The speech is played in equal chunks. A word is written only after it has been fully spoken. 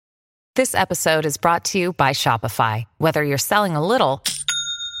This episode is brought to you by Shopify. Whether you're selling a little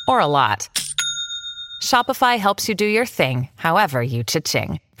or a lot, Shopify helps you do your thing, however you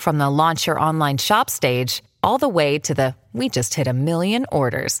cha-ching. From the launch your online shop stage, all the way to the we just hit 1 million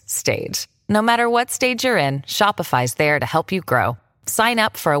orders stage. No matter what stage you're in, Shopify's there to help you grow. Sign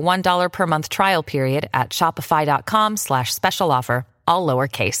up for a $1 per month trial period at shopify.com/special offer, all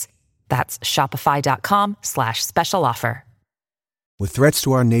lowercase. That's shopify.com/special offer. With threats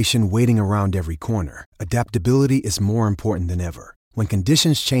to our nation waiting around every corner, adaptability is more important than ever. When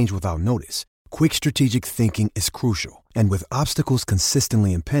conditions change without notice, quick strategic thinking is crucial. And with obstacles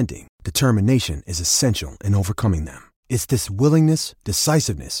consistently impending, determination is essential in overcoming them. It's this willingness,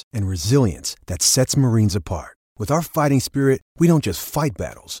 decisiveness, and resilience that sets Marines apart. With our fighting spirit, we don't just fight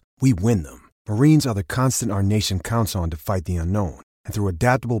battles, we win them. Marines are the constant our nation counts on to fight the unknown. And through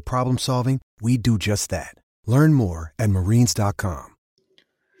adaptable problem solving, we do just that. Learn more at marines.com.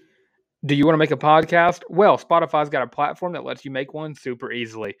 Do you want to make a podcast? Well, Spotify's got a platform that lets you make one super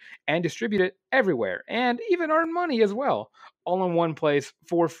easily and distribute it everywhere and even earn money as well. All in one place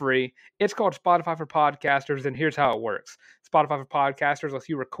for free. It's called Spotify for Podcasters, and here's how it works. Spotify for Podcasters lets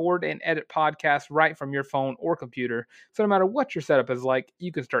you record and edit podcasts right from your phone or computer. So no matter what your setup is like,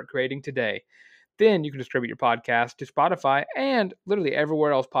 you can start creating today. Then you can distribute your podcast to Spotify and literally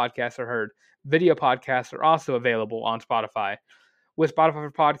everywhere else podcasts are heard. Video podcasts are also available on Spotify. With Spotify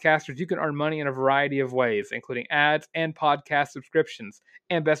for Podcasters, you can earn money in a variety of ways, including ads and podcast subscriptions.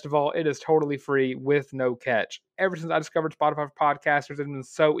 And best of all, it is totally free with no catch. Ever since I discovered Spotify for Podcasters, it's been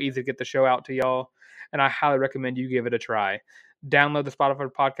so easy to get the show out to y'all, and I highly recommend you give it a try. Download the Spotify for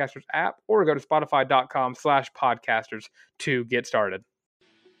Podcasters app or go to spotify.com/podcasters to get started.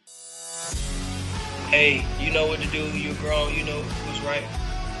 Hey, you know what to do. You're grown. You know what's right.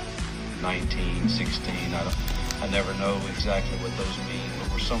 19, 16, I never know exactly what those mean,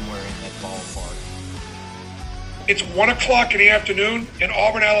 but we're somewhere in that ballpark. It's 1 o'clock in the afternoon in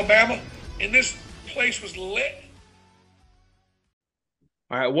Auburn, Alabama, and this place was lit.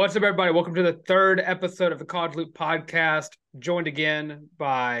 All right, what's up, everybody? Welcome to the third episode of the College Loop Podcast, joined again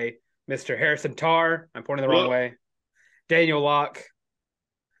by Mr. Harrison Tarr. I'm pointing the wrong way. Daniel Locke.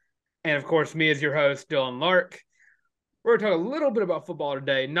 And, of course, me as your host, Dylan Lark. We're going to talk a little bit about football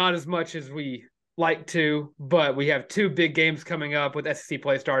today, not as much as we like to, but we have two big games coming up with SEC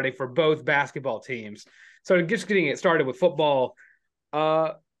play starting for both basketball teams. So just getting it started with football,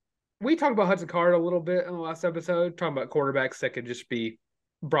 we talked about Hudson Card a little bit in the last episode, talking about quarterbacks that could just be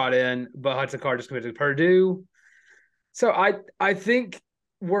brought in, but Hudson Card just committed to Purdue. So I think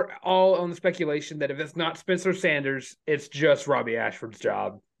we're all on the speculation that if it's not Spencer Sanders, it's just Robbie Ashford's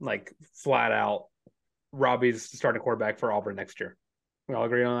job, like flat out. Robbie's starting quarterback for Auburn next year. We all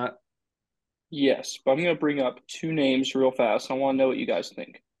agree on that? Yes, but I'm going to bring up two names real fast. I want to know what you guys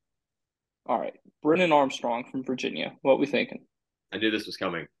think. All right, Brennan Armstrong from Virginia. What we thinking? I knew this was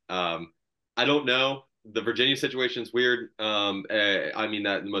coming. I don't know. The Virginia situation's weird. I mean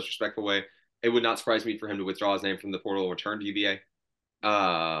that in the most respectful way. It would not surprise me for him to withdraw his name from the portal and return to UVA.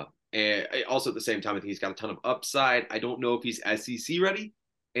 And also at the same time, I think he's got a ton of upside. I don't know if he's SEC ready,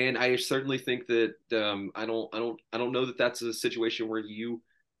 and I certainly think that I don't know that that's a situation where you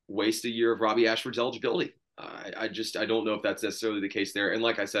waste a year of Robbie Ashford's eligibility. I don't know if that's necessarily the case there. And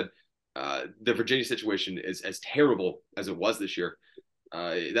like I said, the Virginia situation is as terrible as it was this year.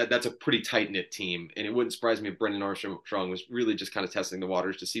 That's a pretty tight-knit team, and it wouldn't surprise me if Brendan Armstrong was really just kind of testing the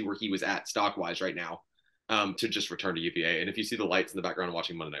waters to see where he was at stock-wise right now, to just return to UVA. And if you see the lights in the background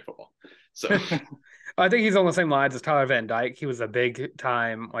watching Monday Night Football. So I think he's on the same lines as Tyler Van Dyke. He was a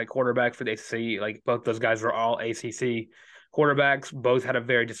big-time quarterback for the ACC. Both those guys were all ACC quarterbacks. Both had a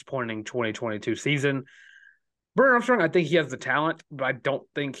very disappointing 2022 season. Brennan Armstrong, I think he has the talent, but I don't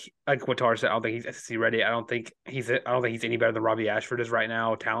think, like what Tar said, I don't think he's SEC ready. I don't think he's any better than Robbie Ashford is right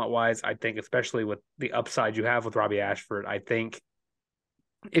now, talent-wise. I think, especially with the upside you have with Robbie Ashford, I think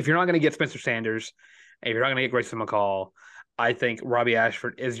if you're not going to get Spencer Sanders, and if you're not going to get Grayson McCall, I think Robbie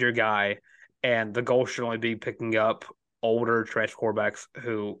Ashford is your guy, and the goal should only be picking up older trash quarterbacks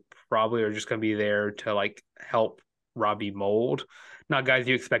who probably are just going to be there to help Robbie mold. Not guys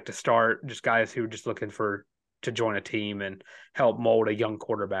you expect to start, just guys who are just looking to join a team and help mold a young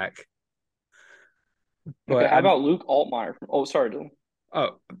quarterback. But how about Luke Altmaier? Sorry, Dylan.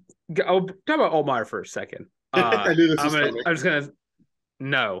 I'll talk about Altmaier for a second. I knew this was coming. I'm just going to –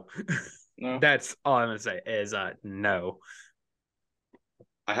 no. No. That's all I'm going to say is no.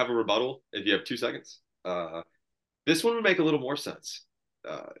 I have a rebuttal if you have 2 seconds. This one would make a little more sense.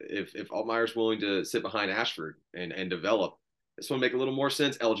 If Altmaier's willing to sit behind Ashford and develop, this one would make a little more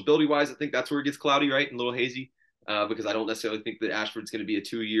sense. Eligibility-wise, I think that's where it gets cloudy, right, and a little hazy. because I don't necessarily think that Ashford's going to be a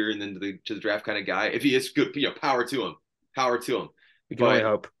 2 year and then to the draft kind of guy. If he is good, power to him, power to him. You can only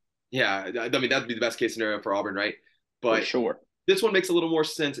hope. Yeah, I mean that'd be the best case scenario for Auburn, right? For But sure. this one makes a little more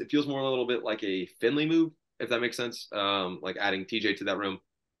sense. It feels more a little bit like a Finley move, if that makes sense. Like adding TJ to that room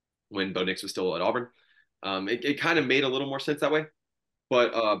when Bo Nix was still at Auburn. It kind of made a little more sense that way.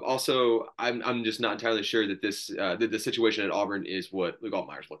 But also, I'm just not entirely sure that the situation at Auburn is what Luke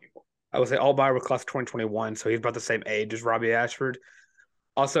Altmaier's looking for. I would say Altmaier was class of 2021, so he's about the same age as Robbie Ashford.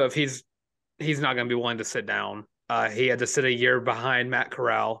 Also, if he's not going to be willing to sit down, he had to sit a year behind Matt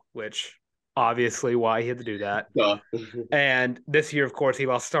Corral, which obviously why he had to do that. And this year, of course, he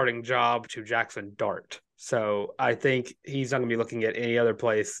lost starting job to Jackson Dart. So I think he's not going to be looking at any other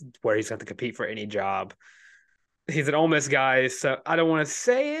place where he's going to compete for any job. He's an Ole Miss guy, so I don't want to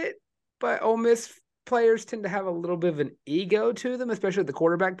say it, but Ole Miss players tend to have a little bit of an ego to them, especially at the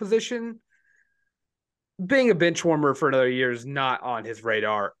quarterback position. Being a bench warmer for another year is not on his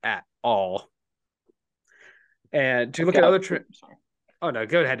radar at all. And to look at other oh no,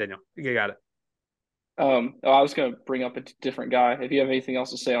 go ahead, Daniel. You got it. I was going to bring up a different guy. If you have anything else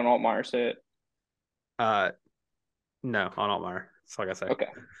to say on Altmaier, say it. No, on Altmaier. That's all I got to say. Okay.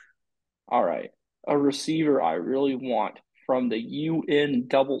 All right. A receiver I really want from the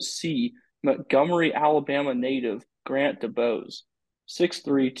UNCC, Montgomery, Alabama native, Grant DeBose.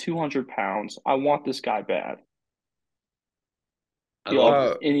 6'3", 200 pounds. I want this guy bad. I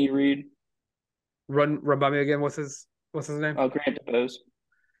love any read? Run by me again. What's his name? Grant DeBose.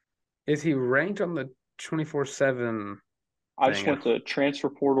 Is he ranked on the 24/7? I just went to transfer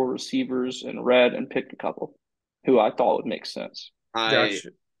portal receivers and read and picked a couple who I thought would make sense.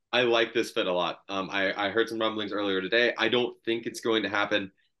 I like this fit a lot. I heard some rumblings earlier today. I don't think it's going to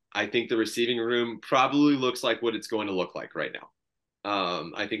happen. I think the receiving room probably looks like what it's going to look like right now.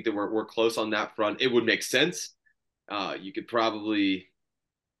 I think that we're close on that front. It would make sense. You could probably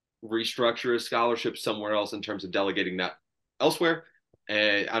restructure a scholarship somewhere else in terms of delegating that elsewhere.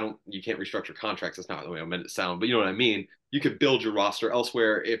 And you can't restructure contracts. That's not the way I meant it to sound, but you know what I mean? You could build your roster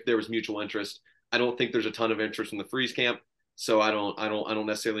elsewhere if there was mutual interest. I don't think there's a ton of interest in the Freeze camp. So I don't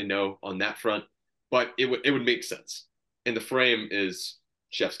necessarily know on that front, but it would make sense. And the frame is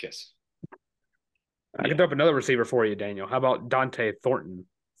chef's kiss. I can drop another receiver for you, Daniel. How about Dante Thornton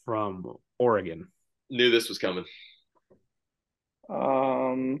from Oregon? Knew this was coming.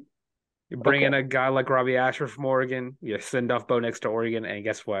 You bring in a guy like Robbie Ashford from Oregon. You send off Bo Nix to Oregon, and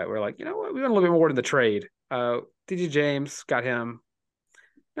guess what? We're like, you know what? We want a little bit more in the trade. DJ James got him.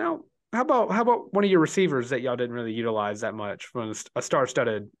 Now, how about one of your receivers that y'all didn't really utilize that much from a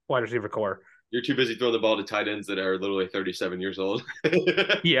star-studded wide receiver core? You're too busy throwing the ball to tight ends that are literally 37 years old.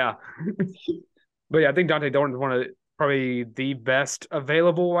 Yeah. But yeah, I think Dante Thornton is probably the best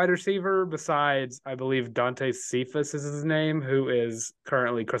available wide receiver besides, I believe, Dante Cephas is his name, who is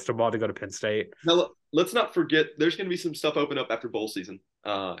currently crystal ball to go to Penn State. Now, let's not forget there's going to be some stuff open up after bowl season.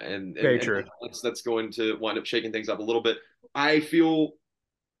 And Very true. That's going to wind up shaking things up a little bit. I feel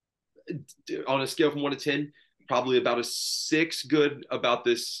on a scale from 1 to 10, probably about a 6 good about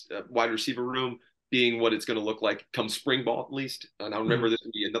this wide receiver room being what it's going to look like come spring ball at least. And I remember this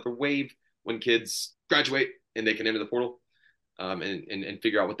would be another wave when kids graduate and they can enter the portal and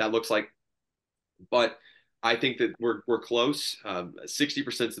figure out what that looks like. But I think that we're close.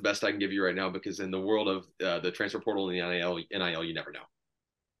 60% is the best I can give you right now because in the world of the transfer portal and the NIL, you never know.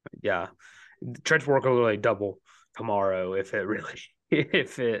 Yeah. The transfer work will really double tomorrow if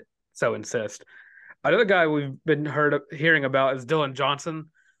it so insists. Another guy we've been hearing about is Dylan Johnson,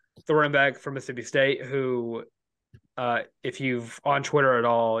 the running back from Mississippi State, who if you've on Twitter at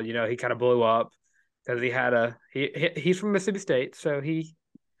all, you know, he kind of blew up because he's from Mississippi State. So he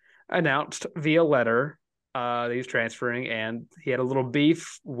announced via letter that he's transferring, and he had a little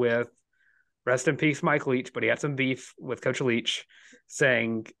beef with, rest in peace, Mike Leach, but he had some beef with Coach Leach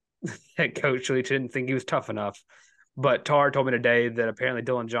saying that Coach Leach didn't think he was tough enough. But Tar told me today that apparently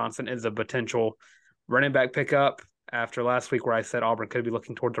Dylan Johnson is a potential running back pickup after last week where I said Auburn could be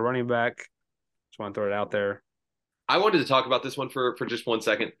looking towards a running back. Just want to throw it out there. I wanted to talk about this one for just 1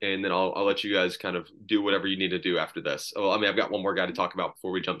 second, and then I'll let you guys kind of do whatever you need to do after this. Well, I mean, I've got one more guy to talk about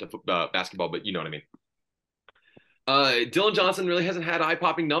before we jump to basketball, but you know what I mean. Dylan Johnson really hasn't had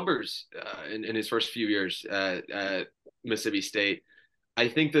eye-popping numbers in his first few years at Mississippi State. I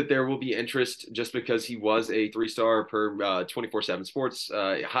think that there will be interest just because he was a 3-star per 24/7 Sports,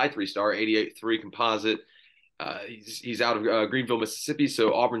 high 3-star, 88.3 composite. He's out of Greenville, Mississippi,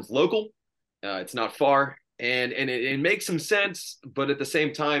 so Auburn's local. It's not far. And it makes some sense, but at the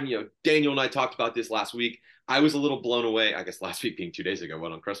same time, you know, Daniel and I talked about this last week. I was a little blown away, I guess last week being 2 days ago,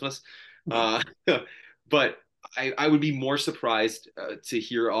 on Christmas. But I would be more surprised to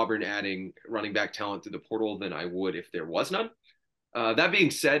hear Auburn adding running back talent through the portal than I would if there was none. That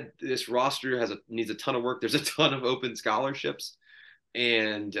being said, this roster needs a ton of work. There's a ton of open scholarships.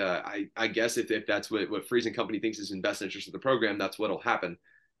 And I guess if that's what Freeze and company thinks is in best interest of the program, that's what'll happen.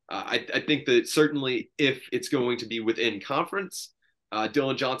 I think that certainly if it's going to be within conference,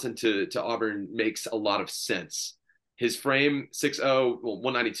 Dylan Johnson to Auburn makes a lot of sense. His frame 6'0", well,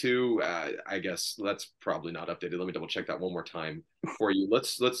 192. I guess that's probably not updated. Let me double check that one more time for you.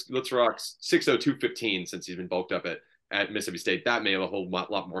 Let's rock 6'0", 215 since he's been bulked up at Mississippi State. That may have a whole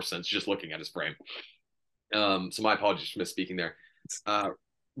lot more sense just looking at his frame. So my apologies for misspeaking there.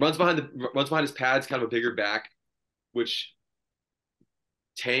 Runs behind his pads, kind of a bigger back, which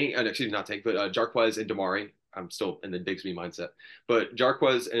not Tank, but Jarquez and Damari. I'm still in the Bigsby mindset, but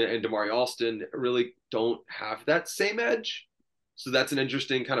Jarquez and Damari Alston really don't have that same edge. So that's an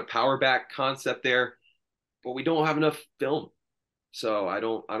interesting kind of power back concept there, but we don't have enough film. So I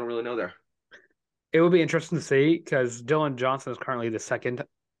don't really know there. It would be interesting to see because Dylan Johnson is currently the second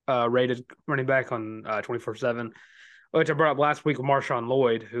rated running back on 24/7, which I brought up last week with Marshawn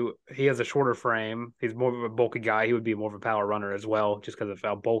Lloyd, who he has a shorter frame. He's more of a bulky guy. He would be more of a power runner as well, just because of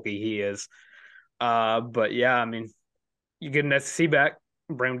how bulky he is. But yeah, I mean, you get an SEC back,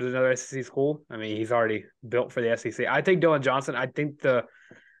 bring him to another SEC school. I mean, he's already built for the SEC. I think Dylan Johnson. I think the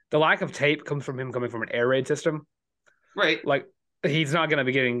lack of tape comes from him coming from an air raid system. Right. Like he's not going to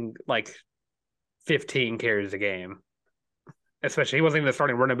be getting like 15 carries a game. Especially, he wasn't even the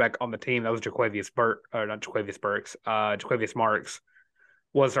starting running back on the team. That was Jaquavius Marks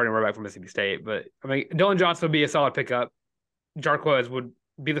was starting running back from Mississippi State. But I mean, Dylan Johnson would be a solid pickup. Jarquez would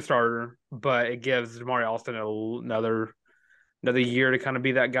be the starter, but it gives Damari Alston another year to kind of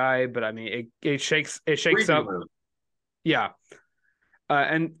be that guy. But I mean, it shakes up. Yeah,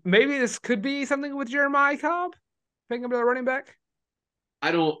 and maybe this could be something with Jeremiah Cobb picking up the running back.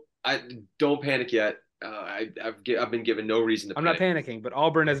 I don't panic yet. I've been given no reason to. I'm not panicking, but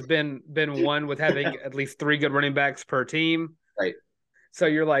Auburn has been one with having at least 3 good running backs per team. Right. So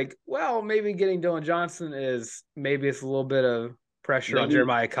you're like, well, maybe getting Dylan Johnson it's a little bit of pressure on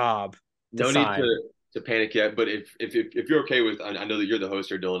Jeremiah Cobb. No need to panic yet, but if you're okay with, I know that you're the host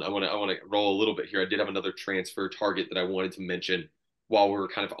here, Dylan. I want to roll a little bit here. I did have another transfer target that I wanted to mention while we're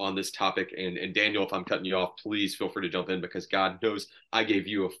kind of on this topic. And Daniel, if I'm cutting you off, please feel free to jump in because God knows I gave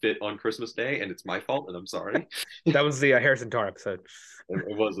you a fit on Christmas Day and it's my fault and I'm sorry. That was the Harrison Tar episode.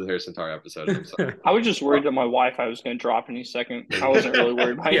 It was the Harrison Tar episode. I'm sorry. I was just worried that my Wi-Fi was going to drop any second. I wasn't really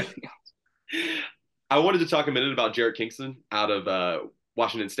worried about anything else. I wanted to talk a minute about Jarrett Kingston out of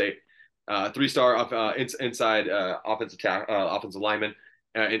Washington State. 3-star inside offensive lineman.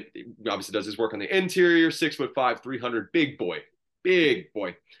 And obviously does his work on the interior, 6'5", 300, big boy.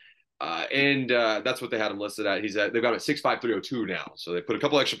 And that's what they had him listed at. They've got him at 6'5", 302 now. So they put a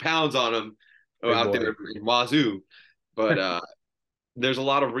couple extra pounds on him out there in Wazoo. But there's a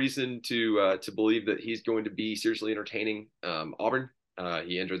lot of reason to believe that he's going to be seriously entertaining Auburn.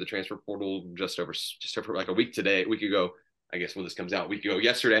 He entered the transfer portal just over like a week ago. I guess when this comes out, a week ago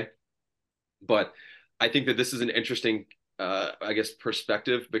yesterday. But I think that this is an interesting,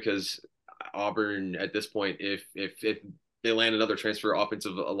 perspective because Auburn at this point, if they land another transfer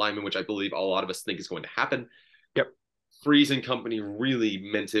offensive lineman, which I believe a lot of us think is going to happen. Yep. Freeze and company really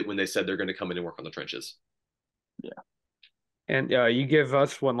meant it when they said they're going to come in and work on the trenches. Yeah. And you give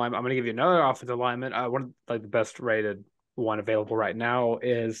us one lineman. I'm going to give you another offensive lineman. One of the best rated one available right now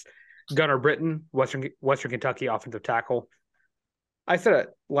is Gunnar Britton, Western Kentucky offensive tackle. I said it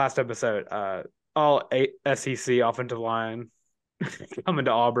last episode. All 8 SEC offensive line coming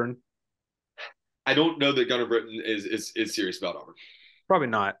to Auburn. I don't know that Gunnar Britton is serious about Auburn. Probably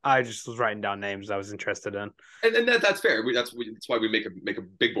not. I just was writing down names I was interested in, and that's fair. That's why we make a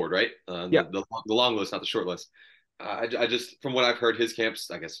big board, right? Yeah. The long list, not the short list. I just from what I've heard, his camp's,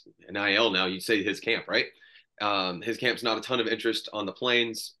 I guess, NIL now. You'd say his camp, right? His camp's not a ton of interest on the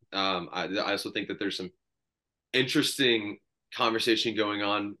plains. I also think that there's some interesting conversation going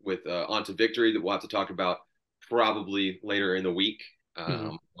on with On to Victory that we'll have to talk about probably later in the week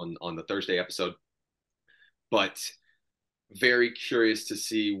on the Thursday episode. But very curious to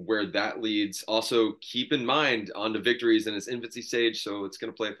see where that leads. Also, keep in mind On to Victory is in its infancy stage, so it's going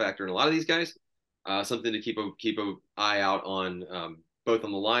to play a factor in a lot of these guys. Something to keep an eye out on, both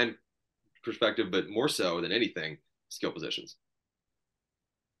on the line perspective, but more so than anything, skill positions.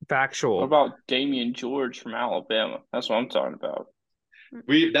 Factual. What about Damian George from Alabama? That's what I'm talking about.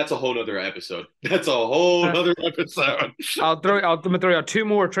 That's a whole other episode. That's a whole other episode. I'm gonna throw out 2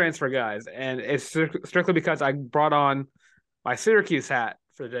 more transfer guys, and it's strictly because I brought on my Syracuse hat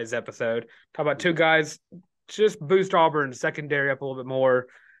for today's episode. Talk about 2 guys just boost Auburn's secondary up a little bit more.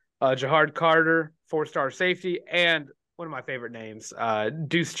 Jahard Carter, 4-star safety, and one of my favorite names,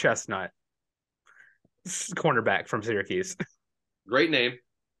 Deuce Chestnut, cornerback from Syracuse. Great name.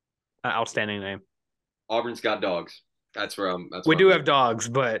 Outstanding name. Auburn's got dogs. That's where I'm. We do have dogs,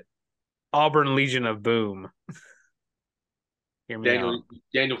 but Auburn Legion of Boom. Hear me out.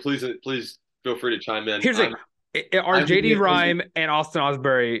 Daniel, please feel free to chime in. Here's are JD Rhyme and Austin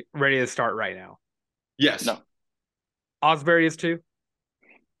Osbury ready to start right now? Yes. No. Osbury is too?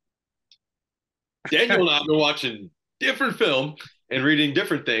 Daniel and I have been watching different film and reading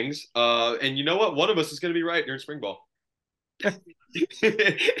different things. And you know what? One of us is going to be right during spring ball. And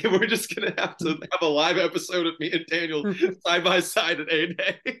we're just going to have a live episode of me and Daniel side by side at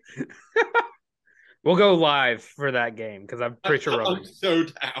A-Day. We'll go live for that game because I'm pretty sure I'm so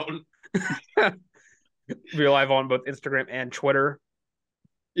down. Be live on both Instagram and Twitter.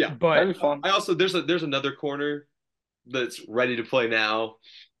 Yeah, but that'd be fun. I also there's another corner that's ready to play now.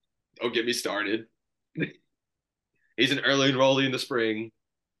 Don't get me started. He's an early enrollee in the spring.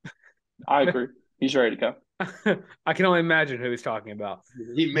 I agree. He's ready to go. I can only imagine who he's talking about.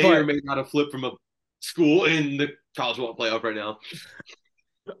 He may or may not have flipped from a school in the college football playoff right now.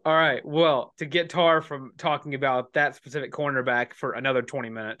 All right. Well, to get Tar from talking about that specific cornerback for another 20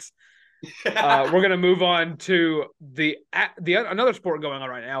 minutes, we're going to move on to the another sport going on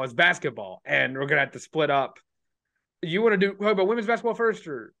right now is basketball, and we're going to have to split up. You want to do about women's basketball first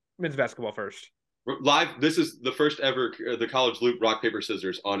or men's basketball first? Live. This is the first ever the college loop rock paper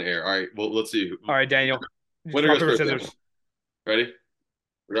scissors on air. All right. Well, let's see. All right, Daniel. Rock paper scissors. Ready?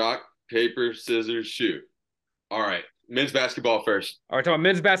 Rock paper scissors shoot. All right. Men's basketball first. All right, talking about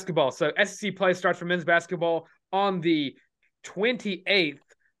men's basketball. So SEC play starts for men's basketball on the 28th.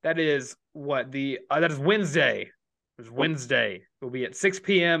 That is that is Wednesday. It's Wednesday. It will be at 6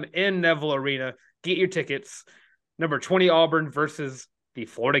 p.m. in Neville Arena. Get your tickets. Number 20 Auburn versus the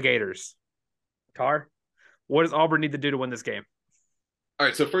Florida Gators. Tar, what does Auburn need to do to win this game? All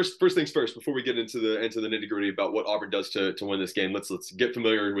right, so first things first, before we get into the nitty-gritty about what Auburn does to win this game, let's get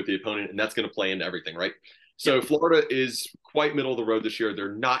familiar with the opponent, and that's going to play into everything, right? So Florida is quite middle of the road this year.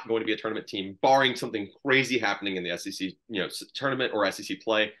 They're not going to be a tournament team, barring something crazy happening in the SEC, tournament or SEC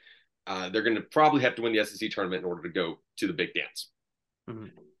play. They're going to probably have to win the SEC tournament in order to go to the big dance. Mm-hmm.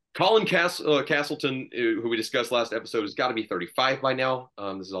 Colin Castleton, who we discussed last episode, has got to be 35 by now.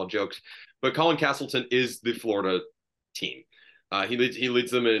 This is all jokes, but Colin Castleton is the Florida team. He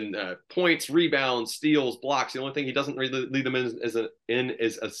leads them in points, rebounds, steals, blocks. The only thing he doesn't really lead them in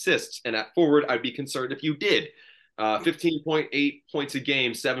is assists. And at forward, I'd be concerned if you did. 15.8 points a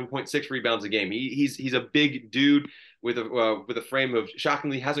game, 7.6 rebounds a game. He's a big dude with a frame of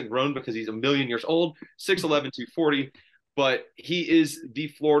shockingly hasn't grown because he's a million years old, 6'11", 240. But he is the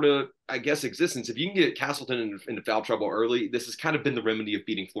Florida, I guess, existence. If you can get Castleton into foul trouble early, this has kind of been the remedy of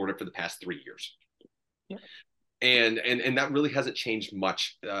beating Florida for the past 3 years. Yeah. And that really hasn't changed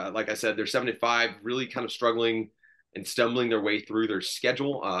much. Like I said, they're 75, really kind of struggling and stumbling their way through their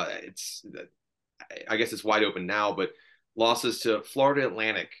schedule. I guess it's wide open now, but losses to Florida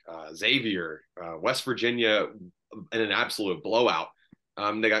Atlantic, Xavier, West Virginia, in an absolute blowout.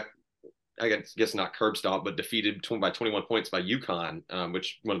 They got, I guess not curb stomp, but defeated by 21 points by UConn,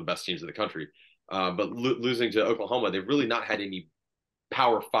 which one of the best teams in the country. But losing to Oklahoma, they've really not had any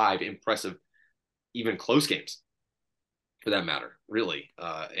Power 5 impressive, even close games, for that matter, really.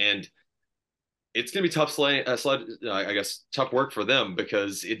 And it's going to be tough tough work for them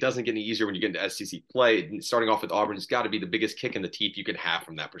because it doesn't get any easier when you get into SEC play. And starting off with Auburn has got to be the biggest kick in the teeth you can have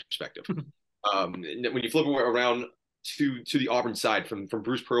from that perspective. When you flip around to the Auburn side from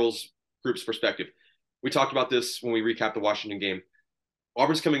Bruce Pearl's group's perspective, we talked about this when we recapped the Washington game.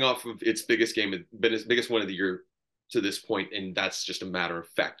 Auburn's coming off of its biggest game, its biggest win of the year to this point, and that's just a matter of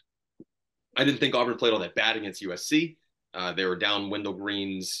fact. I didn't think Auburn played all that bad against USC. They were down Wendell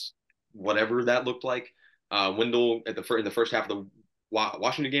Green's whatever that looked like. Wendell in the first half of the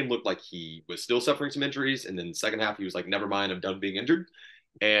Washington game looked like he was still suffering some injuries, and then the second half he was like, "Never mind, I'm done being injured."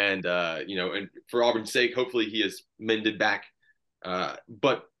 And and for Auburn's sake, hopefully he has mended back.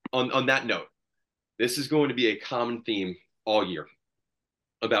 But on that note, this is going to be a common theme all year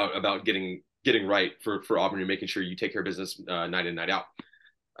about getting right for Auburn and making sure you take care of business night in, night out.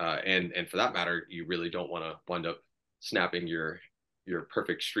 And for that matter, you really don't want to wind up snapping your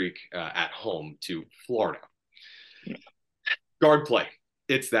perfect streak at home to Florida. Guard play.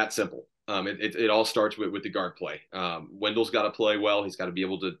 It's that simple. It all starts with the guard play. Wendell's got to play well. He's got to be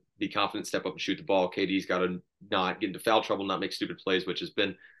able to be confident, step up and shoot the ball. KD's got to not get into foul trouble, not make stupid plays, which has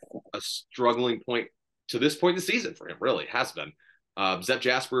been a struggling point to this point in the season for him, really. It has been. Zep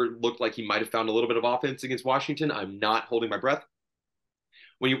Jasper looked like he might have found a little bit of offense against Washington. I'm not holding my breath.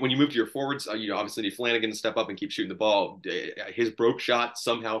 When you move to your forwards, you obviously need Flanagan to step up and keep shooting the ball. His broke shot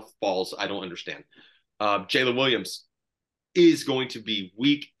somehow falls. I don't understand. Jalen Williams is going to be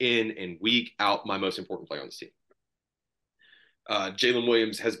week in and week out my most important player on this team. Jalen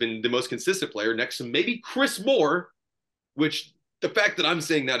Williams has been the most consistent player next to maybe Chris Moore, which the fact that I'm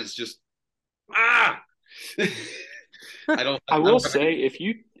saying that is just I will say if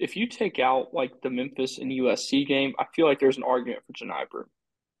you take out like the Memphis and USC game, I feel like there's an argument for Janai Brew.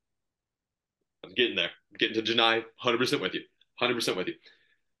 I'm getting there. I'm getting to Janai. 100% with you. 100% with you.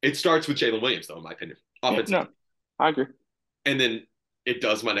 It starts with Jalen Williams, though, in my opinion. Offensive. No, I agree. And then it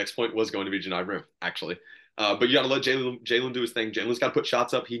does. My next point was going to be Janai Brew, actually. But you got to let Jalen do his thing. Jalen's got to put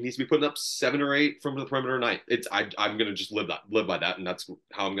shots up. He needs to be putting up 7 or 8 from the perimeter a night. I'm going to just live by that, and that's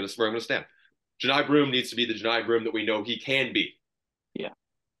how I'm going to stand. Janai Broom needs to be the Janai Broom that we know he can be. Yeah.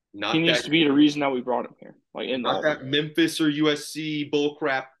 He needs to be the reason that we brought him here. Not that Memphis or USC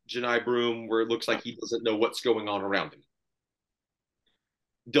bullcrap Janai Broom where it looks like he doesn't know what's going on around him.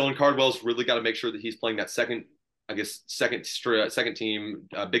 Dylan Cardwell's really got to make sure that he's playing that second team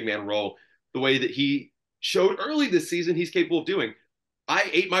big man role the way that he showed early this season he's capable of doing. I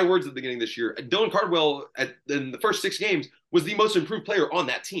ate my words at the beginning of this year. Dylan Cardwell in the first 6 games was the most improved player on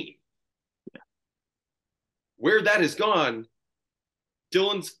that team. Where that has gone,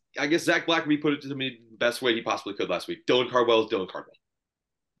 Dylan's, I guess Zach Blackerby put it to me the best way he possibly could last week. Dylan Cardwell is Dylan Cardwell.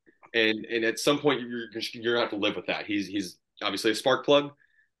 And at some point, you're going to have to live with that. He's obviously a spark plug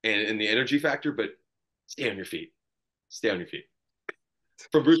and the energy factor, but stay on your feet. Stay on your feet.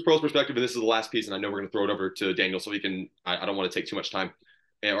 From Bruce Pearl's perspective, and this is the last piece, and I know we're going to throw it over to Daniel so he can, I don't want to take too much time,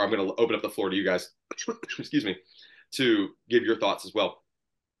 or I'm going to open up the floor to you guys, excuse me, to give your thoughts as well.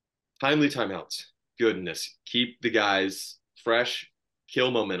 Timely timeouts. Goodness. Keep the guys fresh,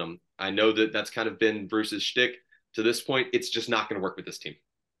 kill momentum. I know that that's kind of been Bruce's shtick to this point. It's just not going to work with this team.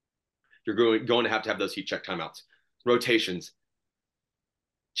 You're going to have those heat check timeouts. Rotations.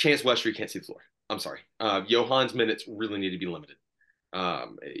 Chance Westry can't see the floor. I'm sorry. Johan's minutes really need to be limited.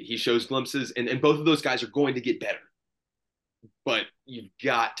 He shows glimpses, and both of those guys are going to get better. But you've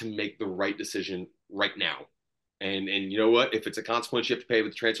got to make the right decision right now. And you know what? If it's a consequence you have to pay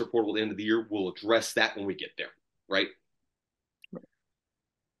with the transfer portal at the end of the year, we'll address that when we get there, right?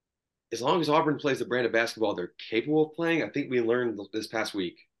 As long as Auburn plays the brand of basketball they're capable of playing, I think we learned this past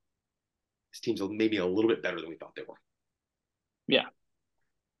week, this team's maybe a little bit better than we thought they were. Yeah.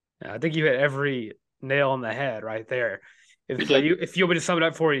 I think you hit every nail on the head right there. If you want me to sum it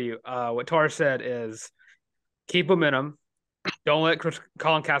up for you, what Tar said is keep momentum, don't let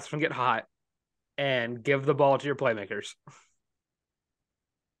Colin Castleton get hot, and give the ball to your playmakers.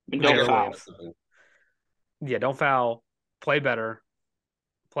 And don't foul. Yeah, don't foul. Play better.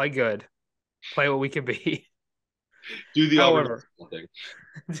 Play good. Play what we can be. Do the Auburn thing.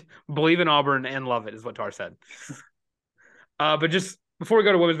 Believe in Auburn and love it is what Tar said. But just before we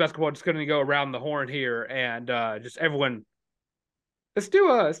go to women's basketball, just going to go around the horn here and just everyone. Let's do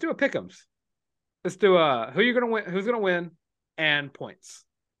a pick'ems. Let's do who you're going to win, who's going to win, and points.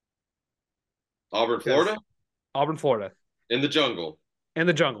 Auburn, Florida? Auburn, Florida. In the jungle. In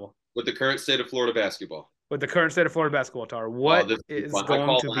the jungle. With the current state of Florida basketball. With the current state of Florida basketball, Tar. What is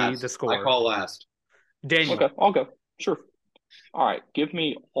going to be the score? I call last. Daniel. Okay, I'll go. Sure. All right. Give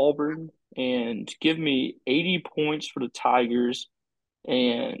me Auburn and give me 80 points for the Tigers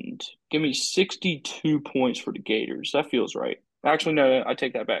and give me 62 points for the Gators. That feels right. Actually, no, I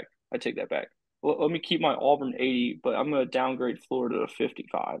take that back. Let me keep my Auburn 80, but I'm going to downgrade Florida to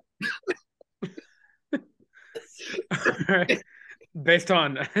 55. All right. Based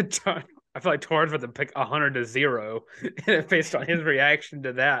on, I feel like Torrance about to pick 100-0 based on his reaction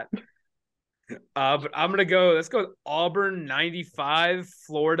to that. But I'm gonna go. Let's go. Auburn 95,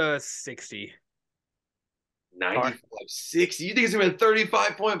 Florida 60. 95-60. You think it's gonna be a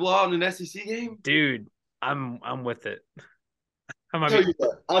 35-point blowout in an SEC game, dude? I'm with it.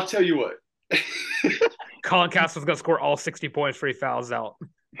 I'll tell you what. Colin Castle's gonna score all 60 points before he fouls out.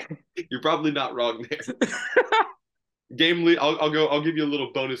 You're probably not wrong there. Game lead. I'll give you a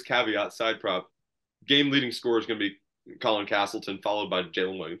little bonus caveat side prop. Game leading scorer is going to be Colin Castleton, followed by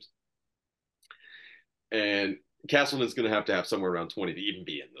Jalen Williams. And Castleton's going to have somewhere around 20 to even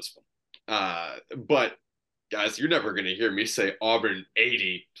be in this one. But guys, you're never going to hear me say Auburn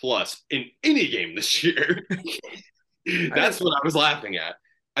 80 plus in any game this year. That's what I was laughing at.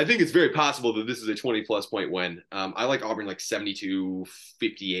 I think it's very possible that this is a 20-plus point win. I like Auburn like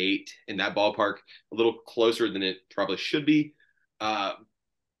 72-58 in that ballpark, a little closer than it probably should be.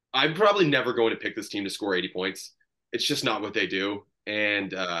 I'm probably never going to pick this team to score 80 points. It's just not what they do.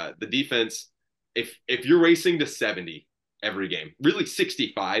 And the defense, if you're racing to 70 every game, really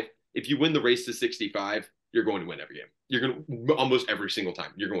 65, if you win the race to 65, you're going to win every game. You're going to almost every single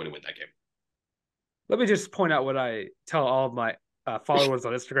time. You're going to win that game. Let me just point out what I tell all of my followers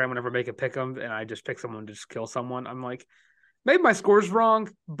on Instagram whenever I make a pick 'em and I just pick someone to just kill someone. I'm like, maybe my score's wrong,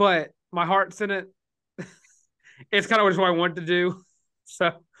 but my heart's in it. It's kind of what I wanted to do.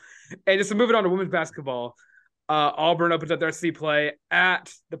 So, and just moving on to women's basketball, Auburn opens up their SEC play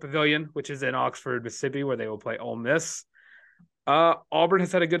at the Pavilion, which is in Oxford, Mississippi, where they will play Ole Miss. Auburn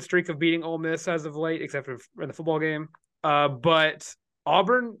has had a good streak of beating Ole Miss as of late, except for in the football game. But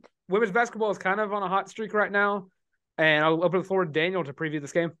Auburn women's basketball is kind of on a hot streak right now, and I'll open the floor to Daniel to preview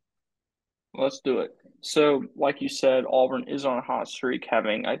this game. Let's do it. So, like you said, Auburn is on a hot streak,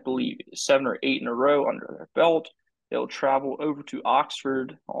 having, I believe, 7 or 8 in a row under their belt. They'll travel over to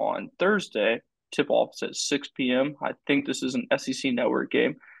Oxford on Thursday. Tip-off is at 6 p.m. I think this is an SEC Network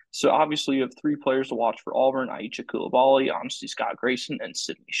game. So, obviously, you have 3 players to watch for Auburn: Aisha Coulibaly, honestly, Scott Grayson, and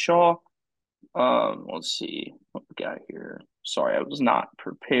Sydney Shaw. Let's see what we got here. Sorry, I was not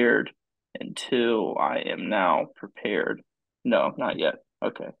prepared until I am now prepared. No, not yet.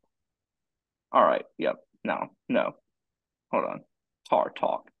 Okay. All right. Yep. No. Hold on.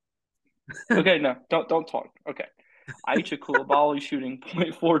 Talk. Okay. No. Don't talk. Okay. Aisha Coulibaly shooting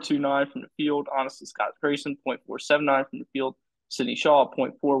 .429 from the field. Honestly, Scott Grayson .479 from the field. Sydney Shaw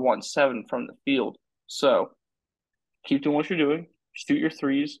 .417 from the field. So keep doing what you're doing. Shoot your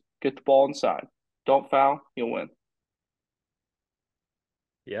threes. Get the ball inside. Don't foul. You'll win.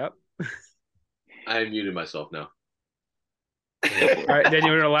 Yep. I muted myself now. All right, Daniel,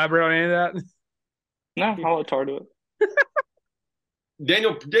 you want to elaborate on any of that? No, I'll let Tar do it.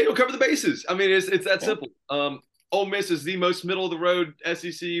 Daniel covered the bases. I mean, it's that simple. Ole Miss is the most middle of the road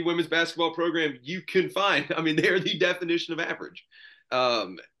SEC women's basketball program you can find. I mean, they are the definition of average.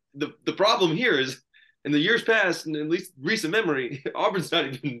 The problem here is, in the years past, and at least recent memory, Auburn's not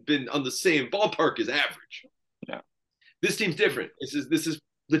even been on the same ballpark as average. Yeah. This team's different. This is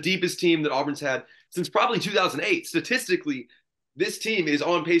the deepest team that Auburn's had since probably 2008. Statistically, this team is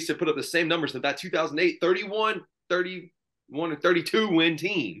on pace to put up the same numbers that 2008 31 or 32 win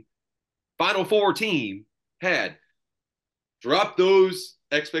team, Final Four team had. Drop those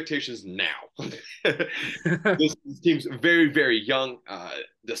expectations now. This team's very, very young.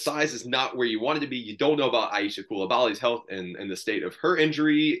 The size is not where you want it to be. You don't know about Aisha Coulibaly's health and the state of her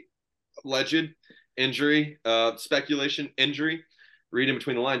injury, alleged injury, speculation injury. Reading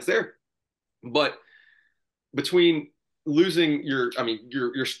between the lines there. But between losing your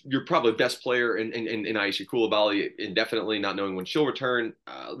probably best player in Aisha Coulibaly indefinitely, not knowing when she'll return.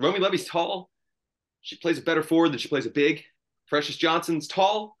 Romy Levy's tall. She plays a better forward than she plays a big. Precious Johnson's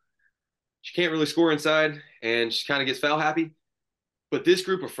tall. She can't really score inside, and she kind of gets foul happy. But this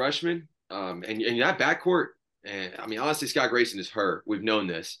group of freshmen, and that backcourt, and I mean, honestly, Scott Grayson is her. We've known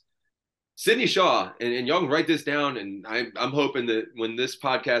this. Sydney Shaw, and y'all can write this down, and I'm hoping that when this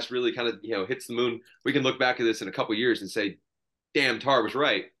podcast really kind of hits the moon, we can look back at this in a couple of years and say, damn, Tar was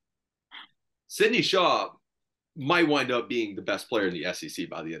right. Sydney Shaw might wind up being the best player in the SEC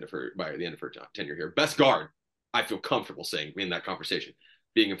by the end of her tenure here. Best guard, I feel comfortable saying in that conversation,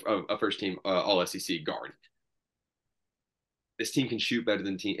 being a first team all SEC guard. This team can shoot better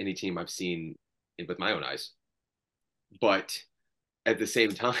than any team I've seen with my own eyes. But at the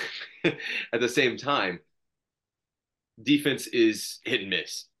same time, defense is hit and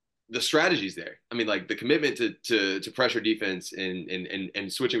miss. The strategy's there. I mean, like the commitment to pressure defense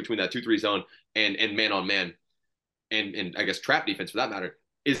and switching between that 2-3 zone and man on man and I guess trap defense for that matter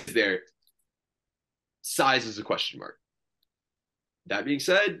is there. Size is a question mark. That being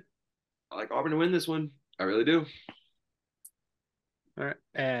said, I like Auburn to win this one. I really do. All right,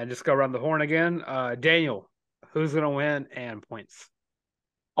 and just go around the horn again. Daniel, who's going to win and points?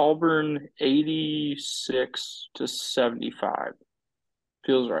 Auburn 86-75.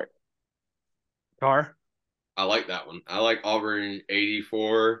 Feels right. Tar? I like that one. I like Auburn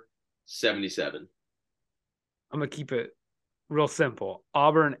 84-77. I'm going to keep it real simple.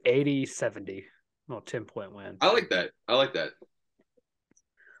 Auburn 80-70. Little 10-point win. I like that.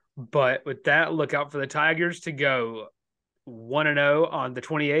 But with that, look out for the Tigers to go 1-0 on the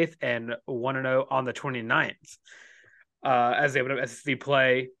 28th and 1-0 on the 29th as they open up SEC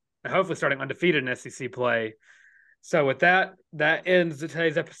play, and hopefully starting undefeated in SEC play. So with that ends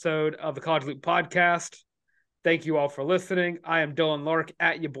today's episode of the College Loop Podcast. Thank you all for listening. I am Dylan Lark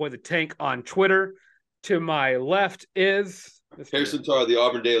at your boy the Tank on Twitter. To my left is Harrison Tar, the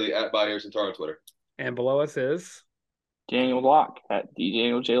Auburn Daily by Harrison Tar on Twitter. And below us is Daniel Locke at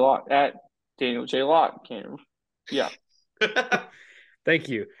DanielJ Locke at Daniel J. Locke. Yeah. Thank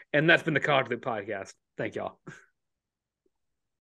you. And that's been the College Loop Podcast. Thank y'all.